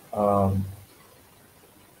 And I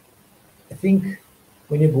think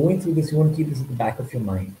when you're going through this, you want to keep this at the back of your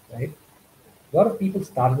mind, right? A lot of people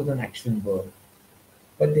start with an action verb,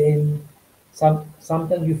 but then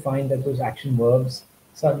sometimes you find that those action verbs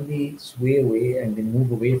suddenly sway away and they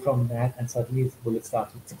move away from that, and suddenly the bullet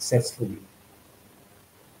starts with successfully,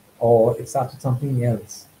 or it starts with something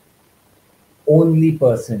else. Only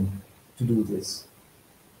person to do this.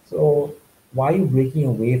 So why are you breaking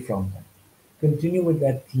away from that? Continue with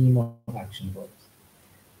that theme of action verbs.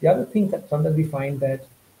 The other thing that sometimes we find that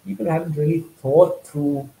people haven't really thought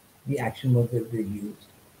through the action verbs that they used.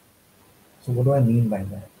 So what do I mean by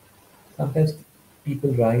that? Sometimes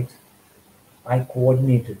people write, I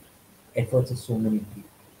coordinated efforts of so many people.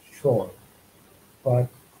 Sure, but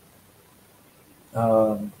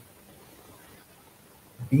um,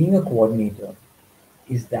 being a coordinator,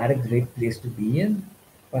 is that a great place to be in?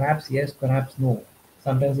 Perhaps yes, perhaps no.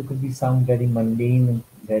 Sometimes it could be sound very mundane and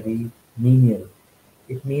very menial.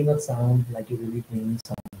 It may not sound like you're really bringing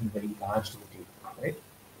something very large to the table, right?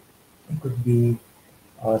 It could be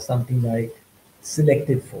something like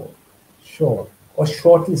selected for, sure, or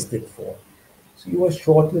shortlisted for. So you were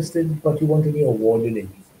shortlisted, but you weren't really awarded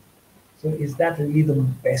anything. So is that really the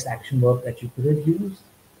best action verb that you could have used?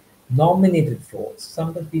 Nominated for.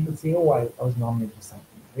 Sometimes people say, oh, I was nominated for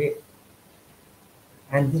something. Great.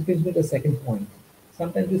 And this brings me to the second point.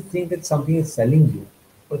 Sometimes you think that something is selling you,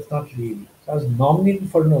 but it's not really. So I was nominated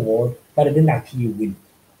for an award, but I didn't actually win.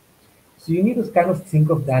 So you need to kind of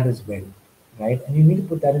think of that as well, right? And you need to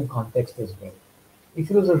put that in context as well.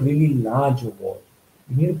 If it was a really large award,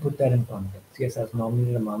 you need to put that in context. Yes, I was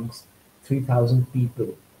nominated amongst 3,000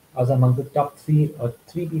 people. I was among the top three or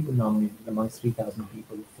three people nominated amongst 3,000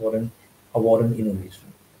 people for an award on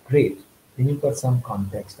innovation. Great. Then you've got some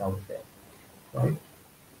context out there, right?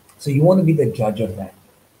 So you want to be the judge of that.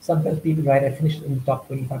 Sometimes people write, I finished in the top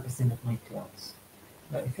 25% of my class.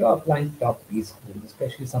 Now, if you're applying to top B schools,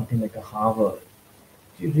 especially something like a Harvard,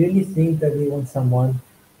 do you really think that they want someone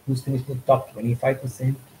who's finished in the top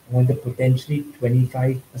 25% when the potentially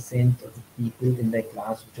 25% of the people in their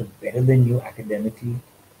class which are better than you academically?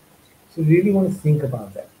 So you really want to think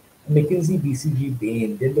about that. McKinsey, BCG,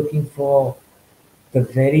 Bain, they're looking for the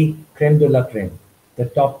very creme de la creme. the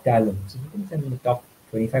top talent. So you can send in the top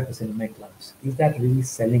 25% of my class. Is that really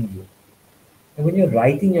selling you? And when you're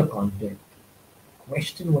writing your content,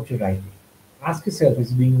 question what you're writing. Ask yourself,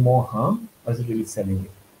 is it doing more harm or is it really selling you?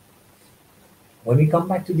 When we come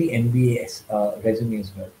back to the MBA resume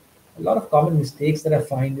as well, a lot of common mistakes that I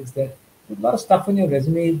find is that there's a lot of stuff on your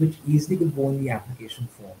resume which easily could go in the application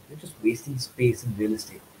form. You're just wasting space in real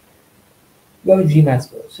estate. You have a GMAT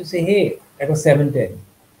score. So say, hey, I got 710.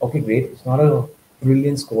 Okay, great. It's not a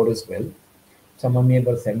brilliant score as well. Someone may have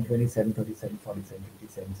got 720, 737, 47,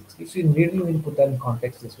 57, 60. So you really need to put that in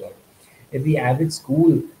context as well. If the average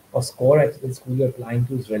school or score at the school you're applying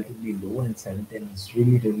to is relatively low and 710 is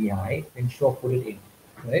really, really high, then sure, put it in,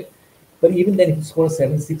 right? But even then, if you score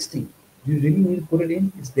 760, do you really need to put it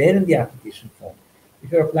in? It's there in the application form.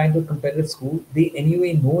 If you're applying to a competitive school, they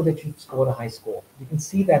anyway know that you've scored a high score. You can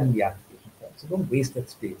see that in the application form. So don't waste that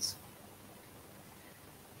space.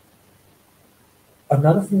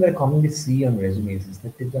 Another thing that I commonly see on resumes is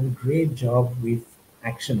that they've done a great job with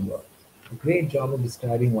action work, a great job of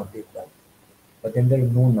describing what they've done. But then there are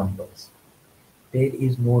no numbers. There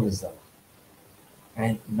is no result.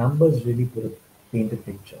 And numbers really paint a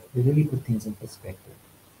picture. They really put things in perspective.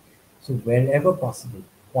 So wherever possible,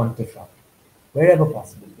 quantify. Wherever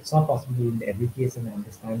possible. It's not possible in every case, and I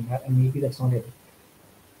understand that. And maybe that's not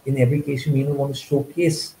in every case. You may not want to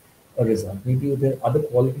showcase a result. Maybe there are other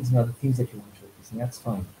qualities and other things that you want to showcase, and that's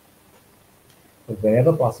fine. But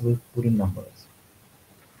wherever possible, put in numbers.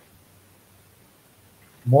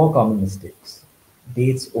 More common mistakes.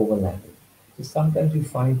 Dates overlapping. So sometimes you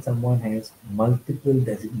find someone has multiple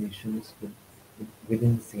designations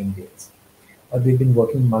within the same dates, or they've been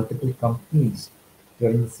working in multiple companies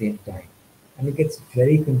during the same time. And it gets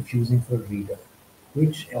very confusing for a reader.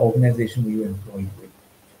 Which organization were you employed with?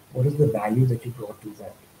 What is the value that you brought to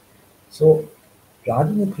that? So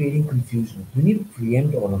rather than creating confusion, you need to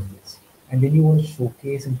preempt all of this. And then you want to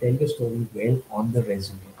showcase and tell your story well on the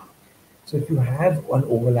resume. So if you have one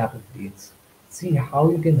overlap of dates, see how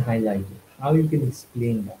you can highlight it, how you can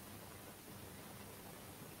explain that.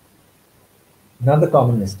 Another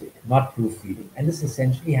common mistake, not proofreading. And this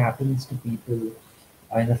essentially happens to people,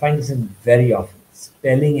 and I find this in very often,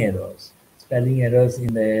 spelling errors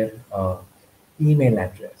in their email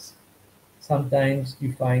address. Sometimes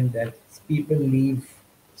you find that people leave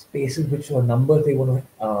spaces which are numbers they want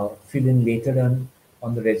to fill in later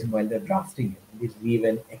on the resume while they're drafting it. They just leave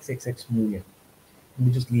an XXX million and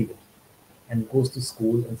they just leave it and goes to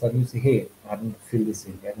school and suddenly say, hey, I haven't filled this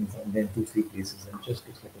in yet, and then two, three places and it just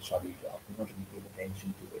looks like a shoddy job. You're not really paying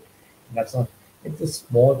attention to it. And that's not, it's the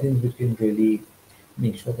small things which can really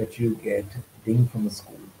make sure that you get dinged from the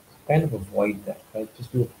school. Kind of avoid that, right?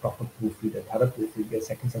 Just do a proper proofread, a thorough proofread, get a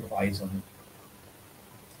second set of eyes on it.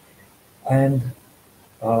 And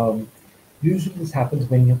um, usually this happens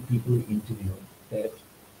when you have people interviewing that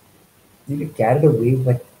you get carried away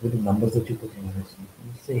with the numbers that you put in your resume.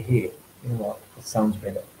 You say, hey, you know what, it sounds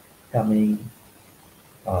better. Coming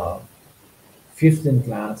uh, fifth in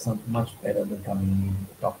class sounds much better than coming in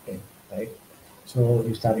the top 10, right? So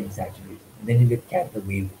you start exaggerating. And then you get carried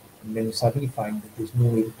away with it. And then you suddenly find that there's no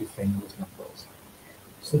way to defend those numbers.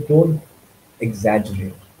 So don't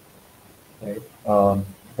exaggerate, right?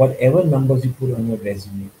 Whatever numbers you put on your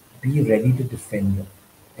resume, be ready to defend them,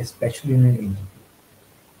 especially in an interview.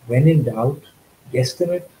 When in doubt,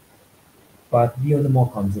 guesstimate, but be on the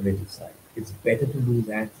more conservative side. It's better to do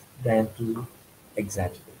that than to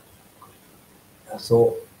exaggerate.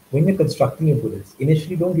 So when you're constructing your bullets,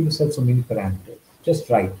 initially don't give yourself so many parameters. Just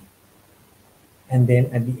write. And then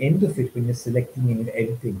at the end of it, when you're selecting and you're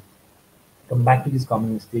editing, come back to these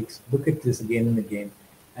common mistakes, look at this again and again,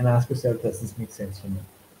 and ask yourself, does this make sense for me?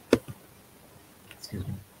 Excuse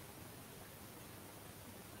me.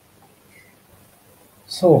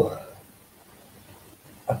 So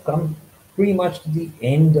I've come pretty much to the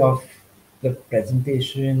end of the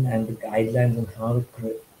presentation and the guidelines on how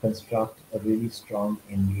to construct a really strong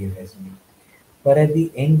MBA resume. But at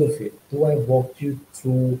the end of it, though I walked you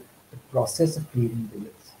through the process of creating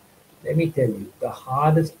bullets, let me tell you, the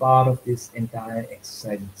hardest part of this entire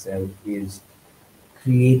exercise itself is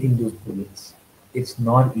creating those bullets. It's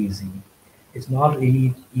not easy. It's not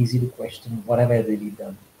really easy to question what have I really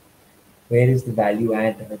done? Where is the value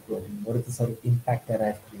add that I've brought in? What is the sort of impact that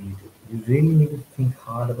I've created? You really need to think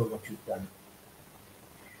hard about what you've done.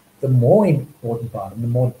 The more important part and the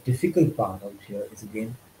more difficult part out here is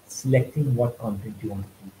again selecting what content you want to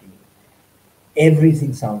contain.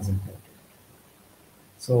 Everything sounds important.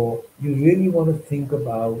 So you really want to think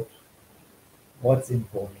about what's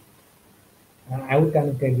important. And I would kind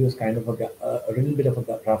of tell you as kind of a little bit of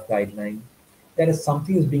a rough guideline. That is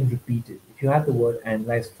something is being repeated. If you have the word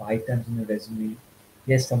analyze 5 times in your resume,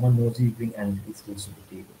 yes, someone knows you bring analytical skills to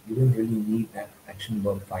the table. You don't really need that action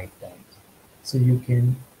verb 5 times. So you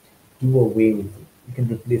can do away with it. You can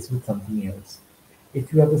replace it with something else.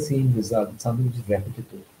 If you have the same result, something which is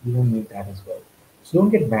repetitive, you don't need that as well. So don't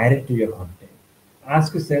get married to your content.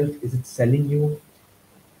 Ask yourself, is it selling you?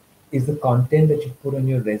 Is the content that you put on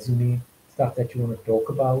your resume stuff that you want to talk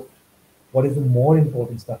about? What is the more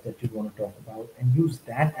important stuff that you want to talk about? And use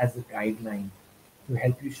that as a guideline to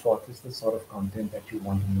help you shortlist the sort of content that you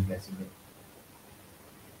want in your resume.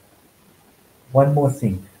 One more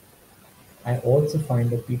thing, I also find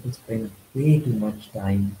that people spend way too much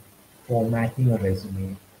time formatting a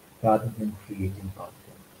resume rather than creating content.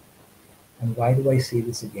 And why do I say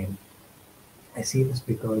this again? I say this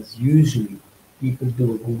because usually people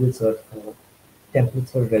do a Google search for templates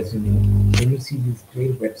for resume. Then you see these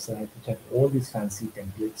great websites which have all these fancy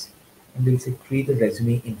templates, and they'll say create a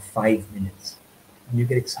resume in 5 minutes. And you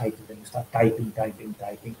get excited and you start typing, typing,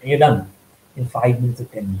 typing, and you're done in 5 minutes or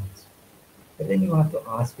 10 minutes. But then you have to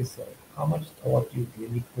ask yourself, how much thought you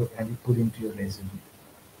really put have you put into your resume?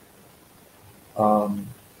 Um,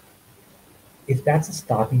 if that's a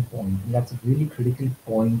starting point, and that's a really critical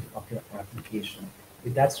point of your application,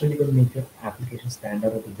 if that's really going to make your application stand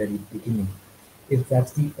out at the very beginning, if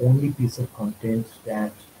that's the only piece of content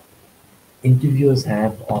that interviewers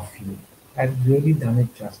have of you, I've really done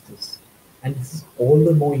it justice. And this is all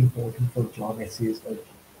the more important for job essays or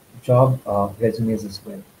job resumes as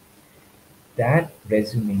well. That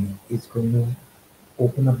resume is going to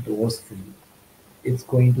open up doors for you. It's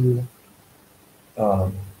going to,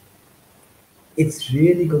 um, it's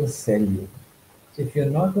really going to sell you. So if you're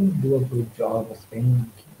not going to do a good job or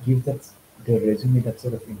give that the resume that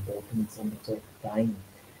sort of importance and that sort of time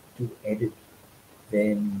to edit,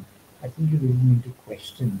 then I think you really need to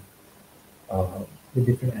question uh, the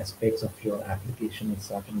different aspects of your application and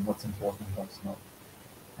such and what's important, what's not.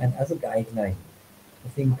 And as a guideline, I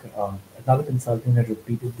think another consultant had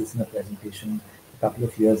repeated this in a presentation a couple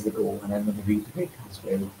of years ago, and I'm going to reiterate it as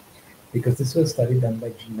well, because this was a study done by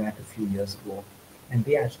GMAT a few years ago, and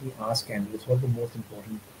they actually asked candidates what the most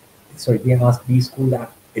important, sorry, they asked B school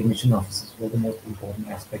admission officers what the most important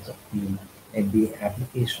aspects of the MBA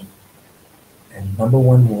application. And number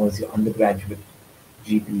one was your undergraduate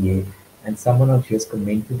GPA, and someone out here has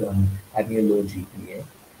commented on having a low GPA.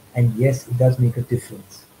 And yes, it does make a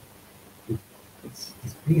difference. It,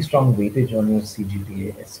 it's pretty strong weightage on your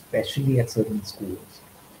CGPA, especially at certain schools.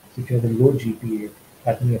 So if you have a low GPA,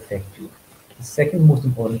 that may affect you. The second most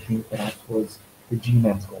important thing perhaps was the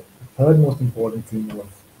GMAT score. The third most important thing was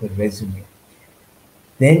the resume.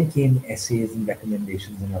 Then came essays and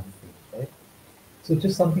recommendations and other things, right? So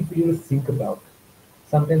just something for you to think about.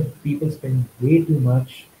 Sometimes people spend way too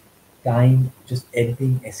much time just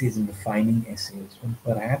editing essays and refining essays, when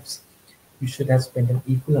perhaps you should have spent an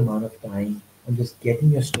equal amount of time on just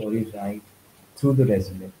getting your story right through the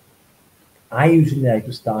resume. I usually like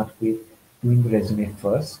to start with doing the resume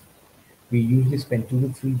first. We usually spend 2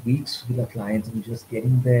 to 3 weeks with our clients and just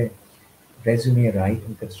getting their resume right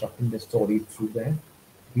and constructing the story through that.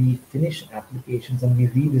 We finish applications and we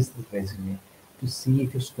revisit the resume to see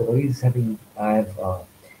if your stories have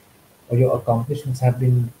or your accomplishments have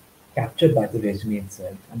been captured by the resume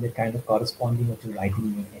itself and they're kind of corresponding what you're writing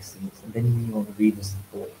in your essays, and then you want to revisit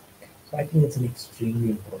both. So I think it's an extremely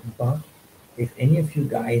important part. If any of you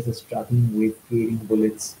guys are struggling with creating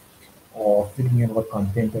bullets or figuring out what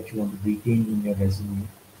content that you want to retain in your resume,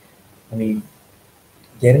 I mean,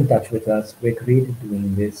 get in touch with us. We're great at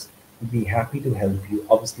doing this. We'd be happy to help you.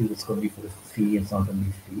 Obviously, it's going to be for a fee. It's not going to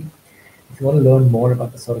be free. If you want to learn more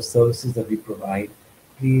about the sort of services that we provide,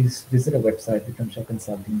 please visit our website,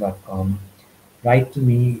 vikramshaconsulting.com. Write to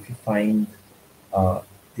me if you find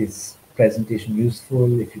this presentation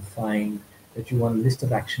useful, if you find that you want a list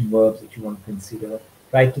of action verbs that you want to consider.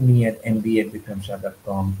 Write to me at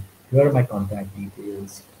mb@vikramshah.com. Here are my contact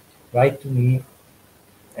details. Write to me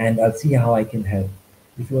and I'll see how I can help.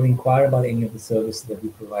 If you want to inquire about any of the services that we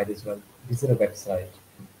provide as well, visit our website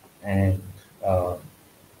and uh,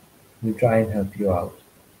 we'll try and help you out.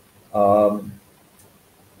 Um,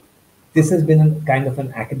 this has been a kind of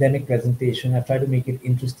an academic presentation. I've tried to make it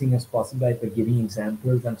interesting as possible by giving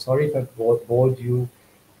examples. I'm sorry if I've bored you,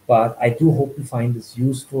 but I do hope you find this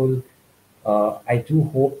useful. I do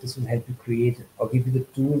hope this will help you create or give you the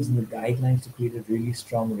tools and the guidelines to create a really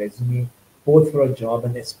strong resume, both for a job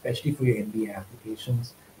and especially for your MBA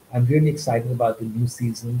applications. I'm really excited about the new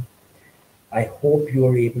season. I hope you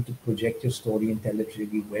are able to project your story and tell it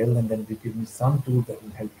really well, and then we give you some tools that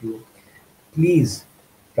will help you. Please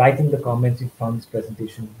Write in the comments if you found this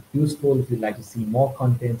presentation useful, if you'd like to see more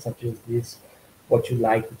content such as this, what you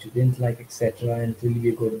liked, what you didn't like, etc. And it will be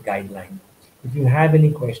a good guideline. If you have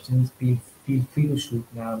any questions, feel free to shoot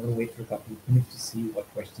now. I'm going to wait for a couple of minutes to see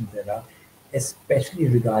what questions there are, especially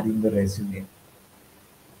regarding the resume.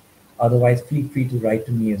 Otherwise, feel free to write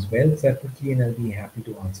to me as well separately, and I'll be happy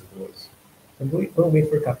to answer those. I'm going to wait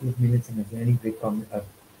for a couple of minutes, and if there are any great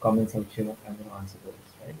comments out here, I'm going to answer those,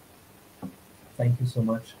 right? Thank you so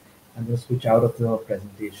much. I'm going to switch out of the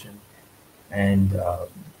presentation and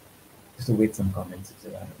just await some comments if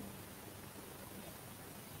there are any.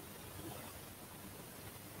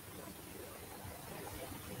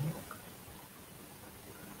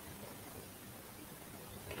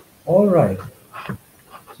 All right.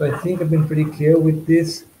 So I think I've been pretty clear with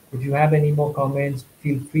this. If you have any more comments,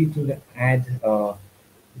 feel free to add to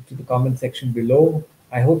the comment section below.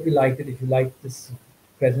 I hope you liked it. If you liked this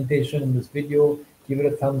presentation and this video, give it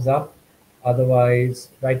a thumbs up. Otherwise,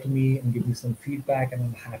 write to me and give me some feedback, and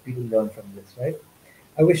I'm happy to learn from this, right?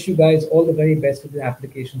 I wish you guys all the very best with the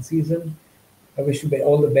application season. I wish you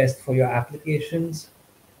all the best for your applications.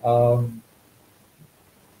 Um,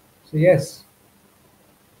 so yes,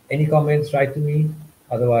 any comments, write to me.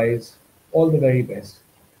 Otherwise, all the very best.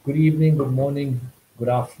 Good evening, good morning, good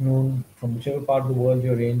afternoon from whichever part of the world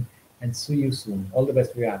you're in, and see you soon. All the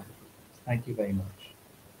best for your applications. Thank you very much.